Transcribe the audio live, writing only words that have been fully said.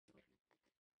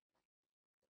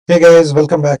Hey guys,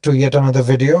 welcome back to yet another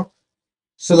video.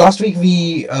 So last week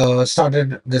we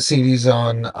started the series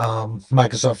on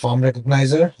Microsoft Form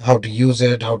Recognizer, how to use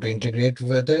it, how to integrate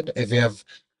with it. If you have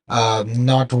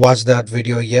not watched that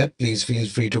video yet, please feel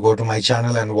free to go to my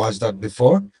channel and watch that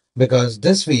before. Because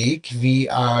this week we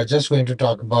are just going to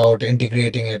talk about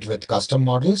integrating it with custom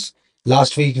models.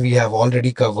 Last week we have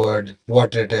already covered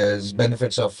what it is,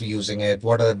 benefits of using it,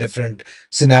 what are the different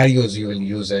scenarios you will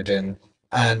use it in,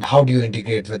 and how do you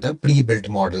integrate with the pre-built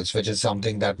models, which is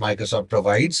something that Microsoft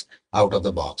provides out of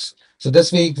the box. So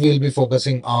this week we'll be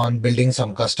focusing on building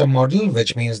some custom model,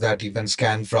 which means that you can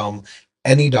scan from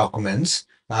any documents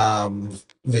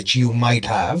which you might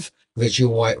have, which you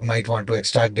might want to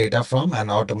extract data from and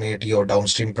automate your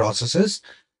downstream processes.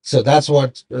 So that's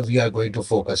what we are going to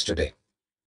focus today.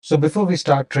 So before we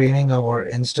start training our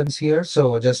instance here,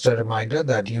 so just a reminder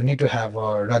that you need to have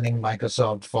a running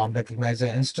Microsoft Form Recognizer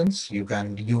instance. You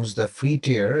can use the free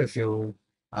tier if you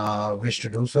wish to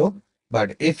do so.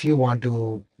 But if you want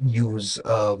to use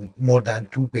more than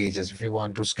 2 pages, if you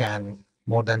want to scan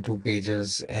more than 2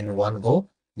 pages in one go,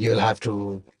 you'll have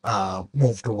to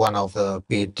move to one of the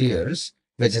paid tiers,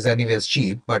 which is anyways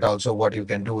cheap. But also what you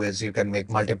can do is you can make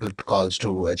multiple calls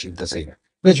to achieve the same,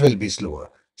 which will be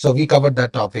slower. So we covered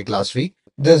that topic last week.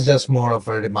 This is just more of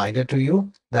a reminder to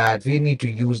you that we need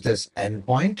to use this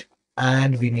endpoint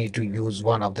and we need to use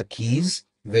one of the keys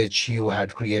which you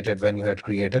had created when you had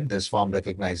created this form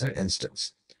recognizer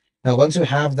instance. Now, once you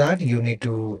have that, you need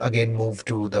to again move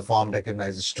to the form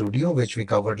recognizer studio, which we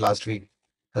covered last week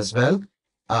as well.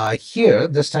 Here,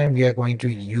 this time we are going to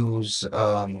use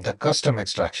the custom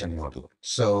extraction model.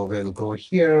 So we'll go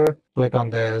here, click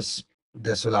on this.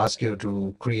 This will ask you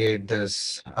to create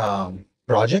this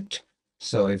project.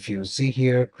 So if you see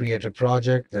here, create a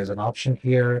project, there's an option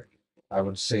here. I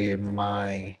would say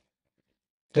my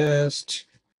test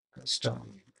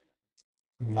custom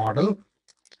model.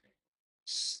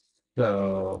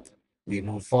 So we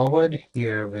move forward.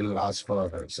 Here we'll ask for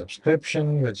a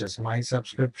subscription, which is my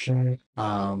subscription.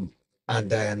 And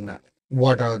then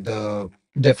what are the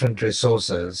different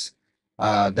resources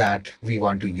that we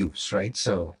want to use, right?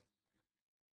 So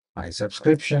my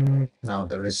subscription, now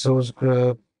the resource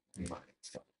group, my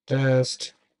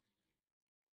test,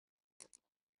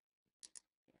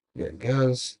 here it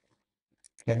goes.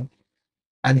 Okay.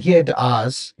 And here it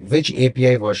asks which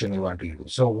API version you want to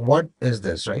use. So what is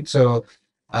this, right? So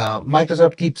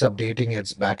Microsoft keeps updating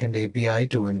its backend API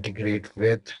to integrate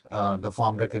with the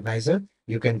form recognizer.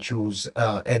 You can choose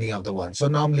any of the ones. So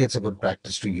normally it's a good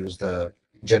practice to use the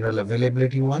general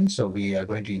availability one. So we are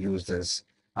going to use this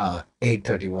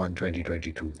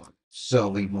 8/31/2022 one. So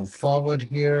we move forward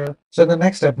here. So the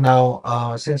next step now,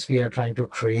 since we are trying to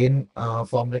train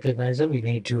form recognizer, we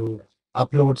need to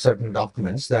upload certain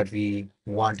documents that we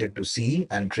want it to see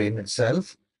and train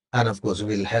itself. And of course,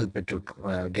 we'll help it to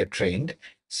get trained.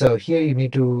 So here you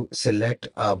need to select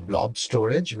a blob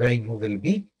storage where you will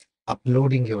be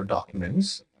uploading your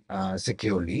documents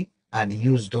securely and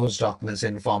use those documents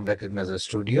in Form Recognizer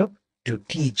Studio to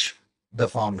teach the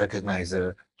Form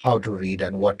Recognizer how to read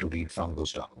and what to read from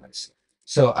those documents.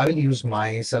 So I will use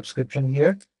my subscription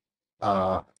here.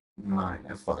 Uh, my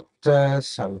for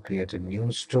test, I will create a new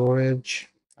storage.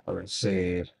 I will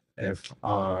say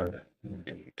FR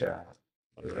data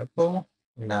repo.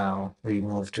 Now we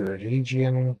move to a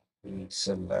region. We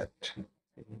select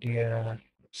India,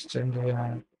 East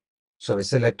India. So we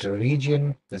select a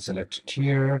region, we select a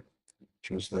tier,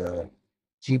 choose the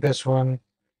cheapest one,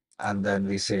 and then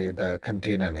we say the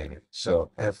container name. So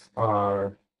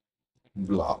FR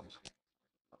blob.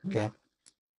 Okay.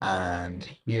 And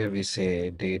here we say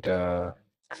data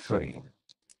free.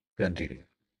 Continue.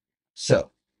 So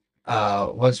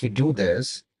once we do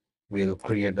this, we'll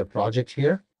create the project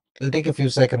here. It'll take a few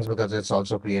seconds because it's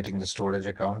also creating the storage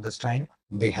account this time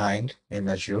behind in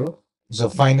Azure. So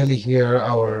finally here,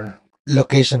 our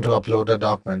location to upload a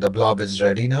document, the blob is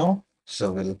ready now.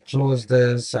 So we'll close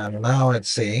this and now it's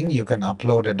saying you can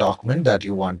upload a document that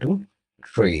you want to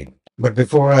train. But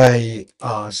before I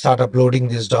start uploading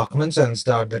these documents and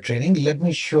start the training, let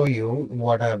me show you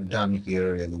what I've done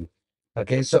here really.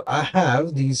 Okay, so I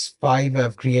have these five,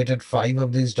 I've created five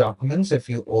of these documents. If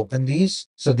you open these,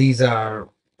 so these are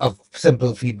a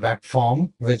simple feedback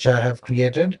form, which I have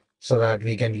created so that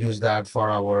we can use that for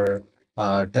our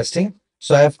testing.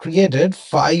 So I have created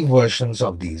five versions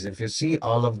of these. If you see,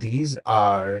 all of these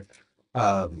are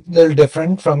a little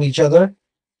different from each other,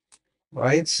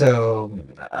 right? So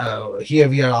here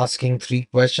we are asking three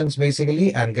questions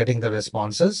basically and getting the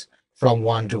responses from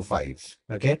 1 to 5.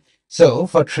 Okay. So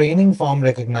for training form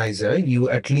recognizer, you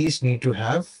at least need to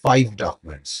have five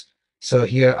documents. So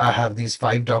here I have these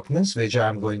 5 documents which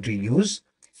I'm going to use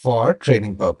for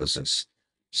training purposes.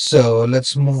 So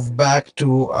let's move back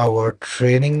to our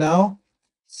training now.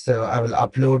 So I will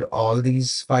upload all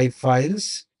these 5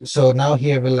 files. So now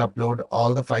here we'll upload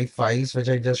all the 5 files which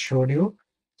I just showed you.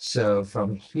 So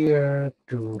from here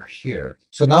to here.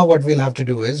 So now what we'll have to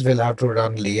do is we'll have to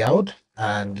run layout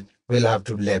and we'll have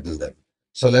to label them.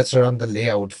 So let's run the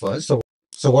layout first.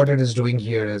 So what it is doing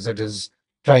here is it is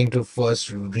trying to first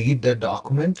read the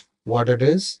document, what it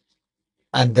is,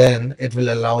 and then it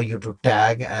will allow you to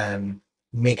tag and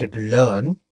make it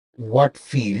learn what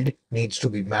field needs to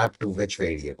be mapped to which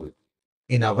variable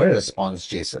in our response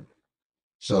JSON.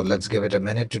 So let's give it a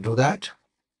minute to do that.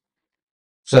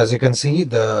 So as you can see,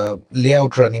 the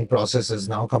layout running process is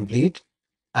now complete,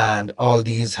 and all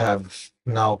these have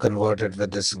now converted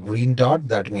with this green dot.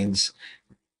 That means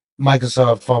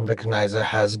Microsoft Form Recognizer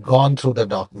has gone through the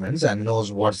documents and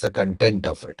knows what's the content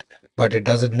of it, but it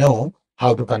doesn't know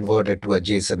how to convert it to a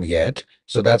JSON yet.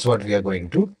 So that's what we are going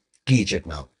to teach it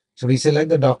now. So we select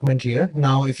the document here.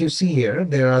 Now, if you see here,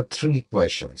 there are 3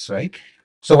 questions, right?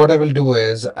 So what I will do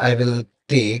is I will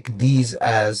take these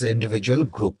as individual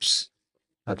groups.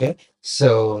 Okay.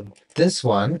 So this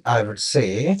one, I would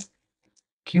say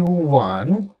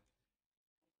Q1,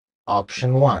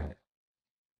 option 1,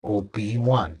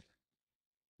 OP1.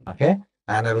 Okay.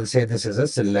 And I will say this is a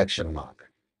selection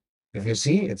mark. If you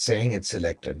see, it's saying it's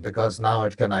selected because now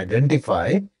it can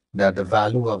identify that the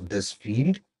value of this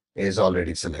field is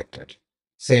already selected.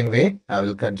 Same way, I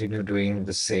will continue doing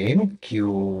the same.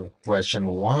 Q question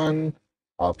 1,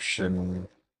 option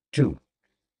 2,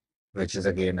 which is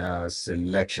again a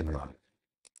selection mark.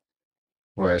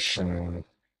 Question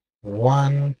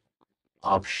 1,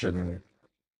 option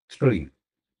 3.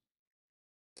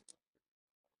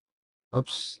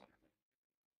 Oops,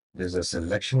 there's a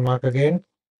selection mark again.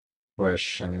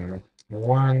 Question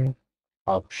 1,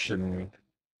 option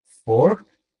 4,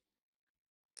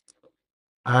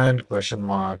 and question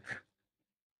mark,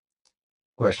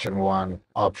 question 1,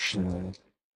 option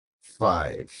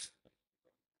 5,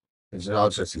 which is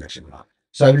also a selection mark.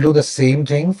 So I will do the same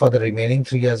thing for the remaining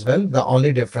 3 as well. The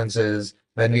only difference is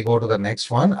when we go to the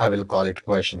next one, I will call it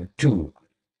question 2,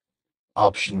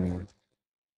 option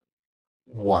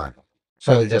 1.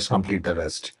 So I will just complete the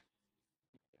rest.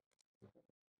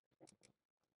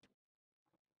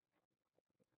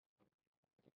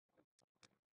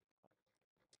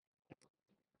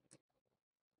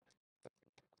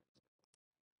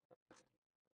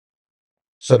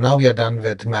 So now we are done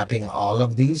with mapping all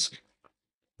of these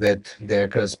with their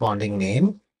corresponding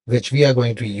name, which we are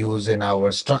going to use in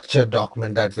our structured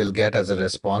document that will get as a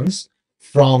response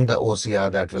from the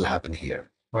OCR that will happen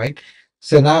here, right?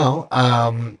 So now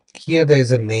here there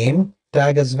is a name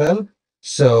tag as well.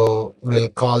 So we'll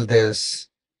call this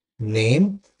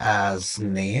name as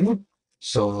name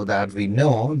so that we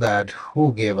know that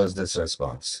who gave us this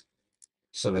response.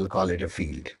 So we'll call it a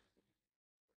field.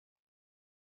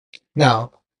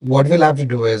 Now, what we'll have to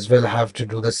do is we'll have to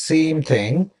do the same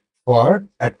thing for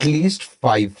at least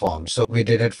 5 forms. So we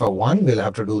did it for one, we'll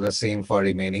have to do the same for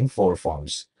remaining 4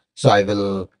 forms. So I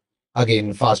will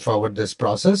again fast forward this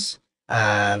process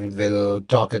and we'll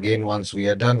talk again once we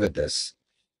are done with this.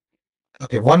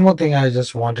 Okay, one more thing I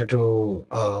just wanted to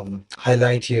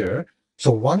highlight here.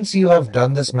 So once you have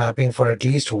done this mapping for at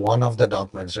least one of the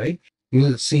documents, right?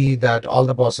 You'll see that all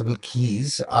the possible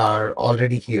keys are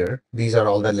already here. These are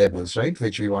all the labels, right,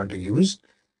 which we want to use.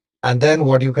 And then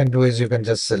what you can do is you can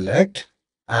just select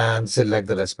and select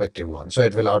the respective one. So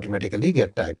it will automatically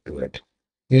get tagged to it.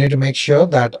 You need to make sure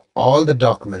that all the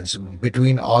documents,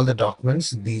 between all the documents,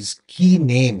 these key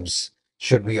names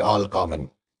should be all common.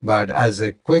 But as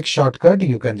a quick shortcut,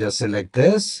 you can just select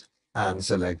this and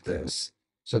select this.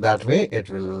 So that way it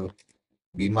will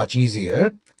be much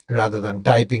easier rather than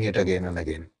typing it again and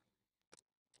again.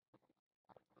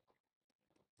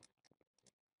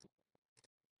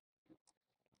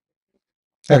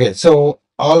 Okay, so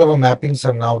all our mappings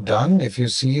are now done. If you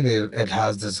see there, it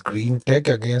has this green tick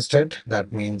against it.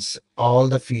 That means all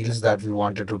the fields that we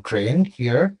wanted to train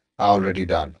here are already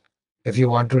done. If you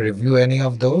want to review any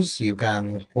of those, you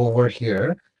can over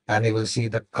here and you will see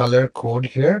the color code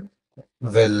here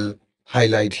will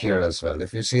highlight here as well.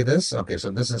 If you see this, okay,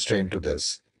 so this is trained to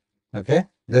this. Okay,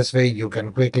 this way you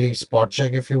can quickly spot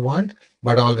check if you want,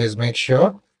 but always make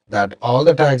sure that all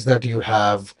the tags that you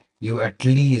have, you at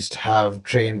least have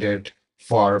trained it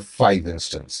for 5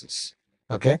 instances.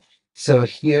 Okay, so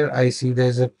here I see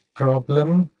there's a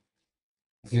problem.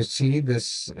 If you see,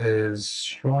 this is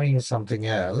showing something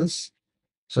else.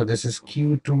 So this is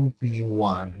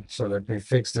Q2P1. So let me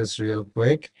fix this real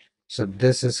quick. So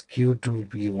this is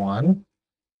Q2P1.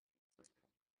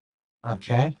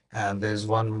 Okay. And there's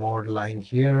one more line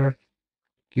here.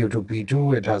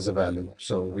 Q2P2, it has a value.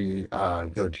 So we are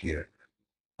good here.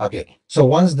 Okay. So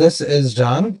once this is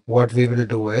done, what we will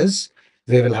do is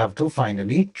we will have to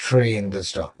finally train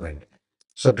this document.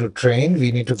 So to train,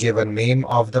 we need to give a name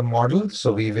of the model.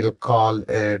 So we will call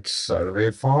it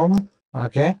survey form.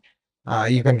 Okay.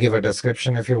 You can give a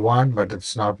description if you want, but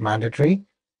it's not mandatory.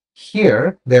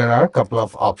 Here, there are a couple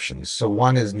of options. So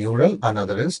one is neural,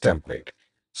 another is template.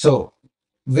 So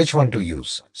which one to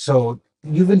use? So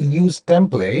you will use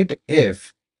template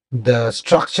if the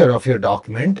structure of your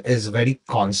document is very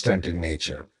constant in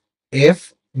nature.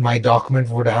 If my document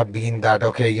would have been that,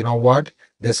 okay, you know what,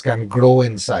 this can grow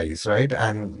in size, right?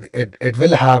 And it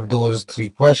will have those three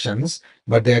questions,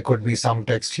 but there could be some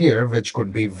text here which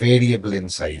could be variable in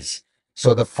size.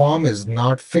 So the form is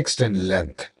not fixed in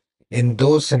length. In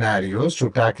those scenarios, to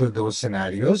tackle those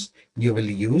scenarios, you will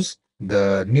use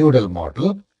the neural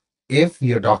model. If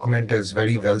your document is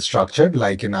very well structured,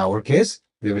 like in our case,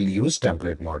 we will use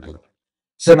template model.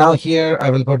 So now here I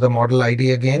will put the model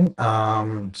ID again,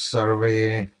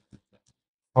 survey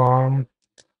form,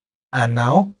 and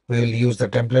now we will use the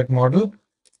template model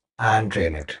and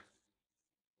train it.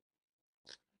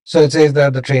 So it says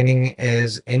that the training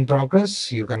is in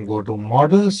progress. You can go to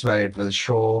models where it will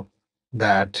show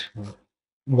that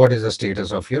what is the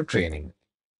status of your training.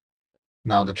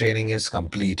 Now the training is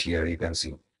complete here, you can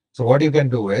see. So what you can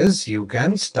do is you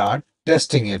can start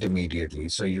testing it immediately.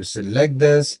 So you select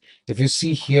this. If you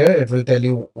see here, it will tell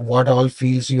you what all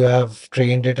fields you have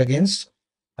trained it against.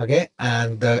 Okay.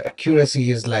 And the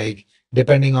accuracy is like,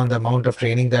 depending on the amount of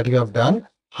training that you have done,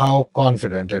 how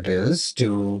confident it is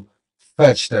to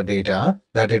fetch the data,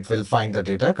 that it will find the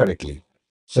data correctly.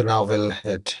 So now we'll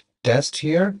hit test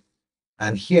here.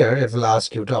 And here it will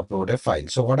ask you to upload a file.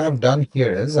 So what I've done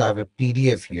here is I have a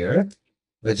PDF here,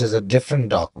 which is a different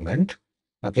document.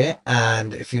 Okay.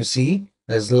 And if you see,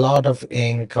 there's a lot of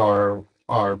ink or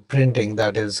printing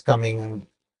that is coming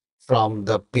from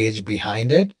the page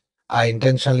behind it. I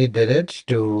intentionally did it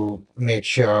to make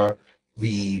sure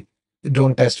we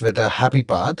don't test with a happy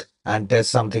path and test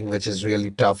something which is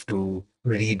really tough to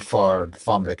read for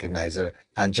form recognizer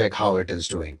and check how it is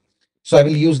doing. So I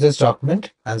will use this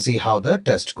document and see how the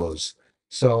test goes.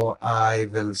 So I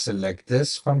will select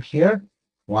this from here.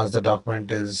 Once the document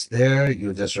is there,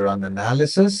 you just run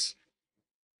analysis.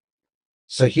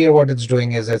 So here what it's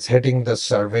doing is it's hitting the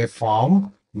survey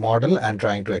form model and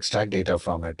trying to extract data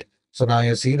from it. So now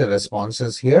you see the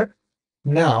responses here.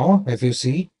 Now, if you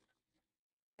see,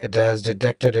 it has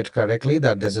detected it correctly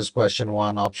that this is question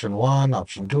one, option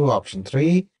two, option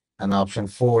three, and option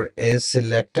four is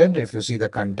selected. If you see the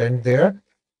content there,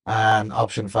 and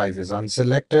option five is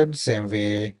unselected. Same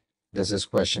way, this is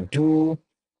question two,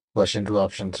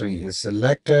 option three is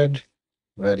selected.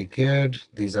 Very good.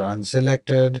 These are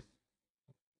unselected.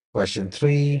 Question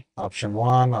three, option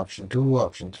one, option two,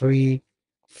 option three,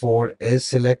 four is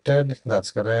selected. That's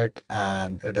correct.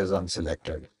 And it is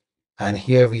unselected. And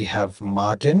here we have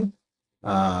Martin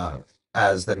uh,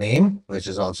 as the name, which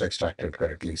is also extracted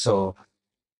correctly. So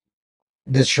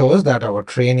this shows that our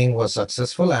training was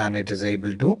successful and it is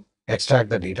able to extract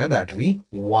the data that we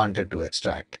wanted to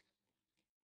extract.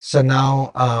 So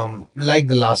now, like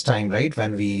the last time, right,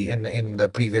 when we in the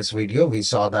previous video, we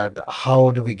saw that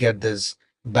how do we get this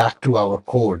back to our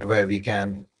code where we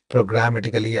can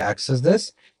programmatically access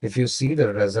this. If you see,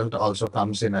 the result also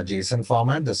comes in a JSON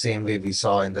format, the same way we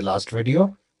saw in the last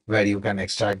video, where you can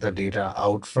extract the data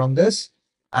out from this.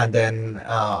 And then,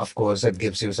 of course, it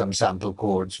gives you some sample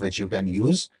codes which you can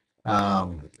use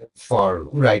for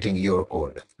writing your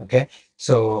code. Okay.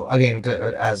 So again,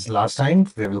 as last time,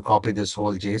 we will copy this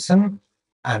whole JSON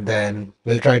and then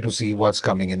we'll try to see what's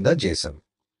coming in the JSON.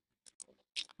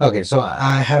 Okay, so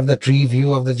I have the tree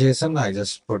view of the JSON. I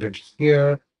just put it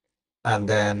here and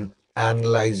then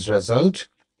analyze result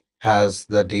has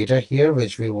the data here,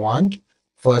 which we want.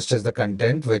 First is the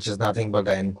content, which is nothing but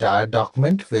the entire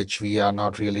document, which we are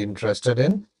not really interested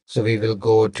in. So we will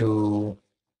go to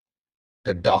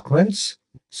the documents.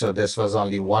 So this was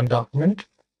only one document.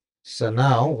 So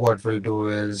now what we'll do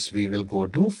is we will go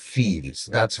to fields.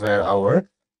 That's where our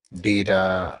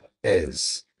data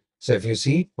is. So if you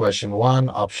see question one,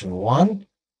 option one,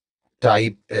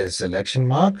 type is selection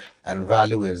mark and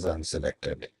value is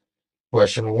unselected.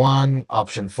 Question one,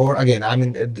 option four. Again, I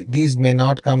mean, these may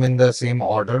not come in the same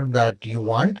order that you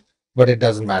want, but it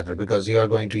doesn't matter because you are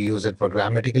going to use it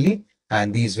programmatically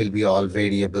and these will be all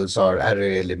variables or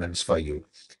array elements for you.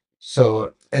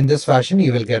 So in this fashion,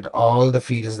 you will get all the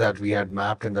fields that we had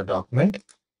mapped in the document.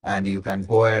 and you can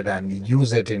go ahead and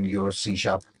use it in your C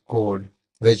sharp code,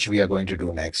 which we are going to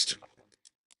do next.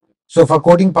 So for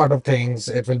coding part of things,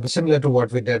 it will be similar to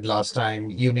what we did last time.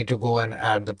 You need to go and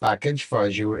add the package for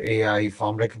Azure AI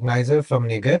Form Recognizer from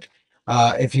NuGet.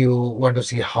 If you want to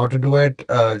see how to do it,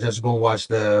 just go watch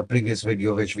the previous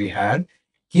video which we had.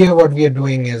 Here, what we are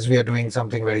doing is we are doing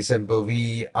something very simple.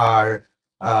 We are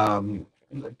um,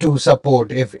 to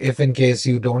support if in case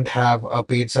you don't have a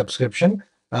paid subscription,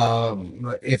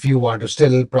 if you want to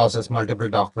still process multiple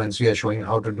documents, we are showing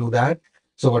how to do that.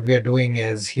 So what we are doing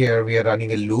is here we are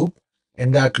running a loop.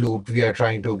 In that loop, we are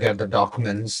trying to get the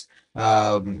documents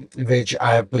which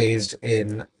I have placed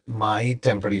in my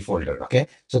temporary folder. Okay,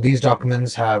 so these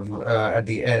documents have at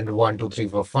the end 1, 2, 3,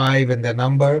 4, 5 in their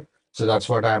number. So that's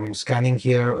what I'm scanning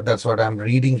here. That's what I'm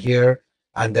reading here,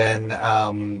 and then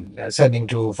sending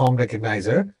to Form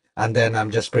Recognizer, and then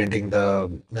I'm just printing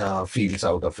the fields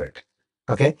out of it.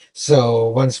 Okay,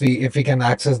 so if we can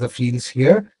access the fields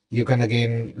here, you can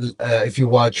again, if you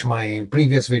watch my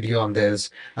previous video on this,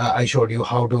 I showed you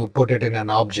how to put it in an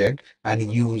object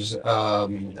and use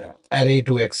array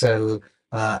to Excel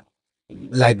uh,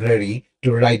 library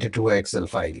to write it to an Excel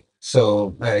file.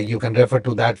 So you can refer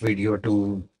to that video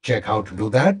to check how to do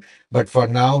that. But for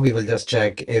now, we will just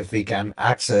check if we can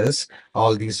access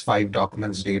all these 5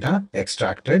 documents data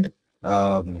extracted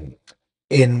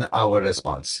in our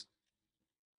response.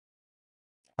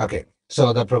 Okay,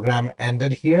 so the program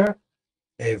ended here.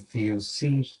 If you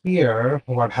see here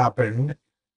what happened,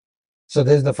 so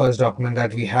this is the first document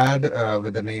that we had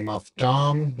with the name of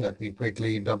Tom. Let me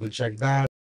quickly double check that.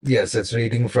 Yes, it's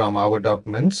reading from our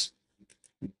documents.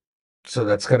 So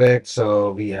that's correct.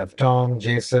 So we have Tom,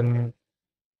 Jason,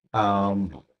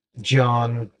 um,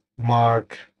 John,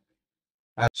 Mark.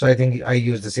 So I think I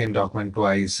used the same document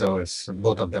twice. So it's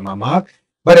both of them are Mark.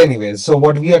 But anyways, so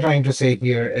what we are trying to say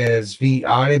here is we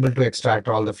are able to extract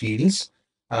all the fields.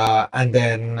 And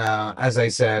then, as I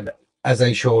said, as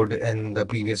I showed in the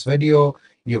previous video,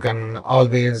 you can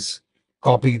always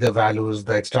copy the values,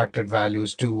 the extracted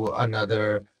values to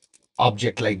another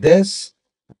object like this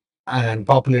and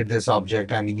populate this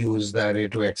object and use the array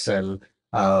to Excel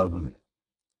um,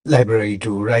 library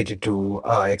to write it to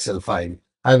Excel file.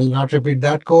 I will not repeat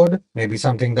that code. Maybe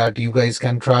something that you guys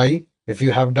can try. If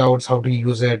you have doubts how to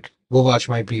use it, go watch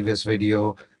my previous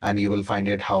video and you will find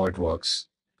it how it works.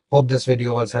 Hope this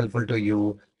video was helpful to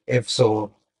you. If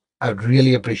so, I'd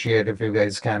really appreciate if you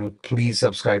guys can please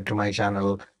subscribe to my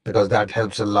channel because that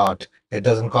helps a lot. It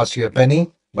doesn't cost you a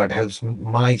penny, but helps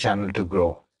my channel to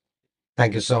grow.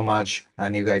 Thank you so much,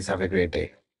 and you guys have a great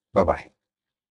day. Bye bye.